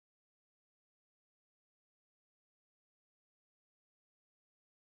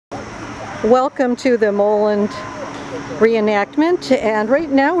Welcome to the Moland reenactment, and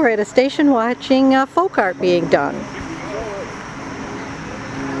right now we're at a station watching folk art being done.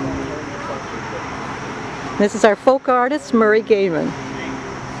 This is our folk artist, Murrie Gayman.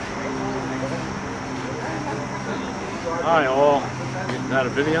 Hi all. Is that a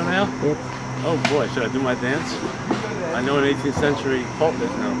video now? Yep. Oh boy, should I do my dance? I know an 18th century folk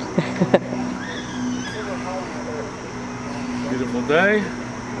that knows. Beautiful day.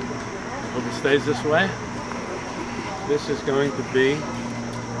 Hope it stays this way. This is going to be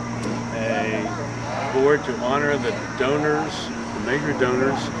a board to honor the donors, the major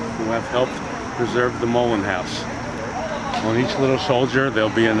donors who have helped preserve the Moland House. On each little soldier there'll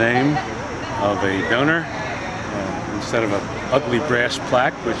be a name of a donor instead of an ugly brass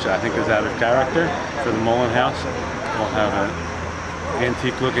plaque, which I think is out of character for the Moland House. We'll have an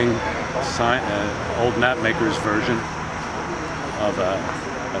antique looking sign, old mapmaker's version of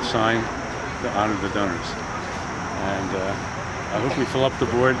a sign to honor the donors. And I hope we fill up the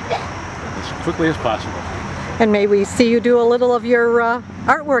board as quickly as possible. And may we see you do a little of your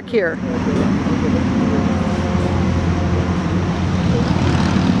artwork here.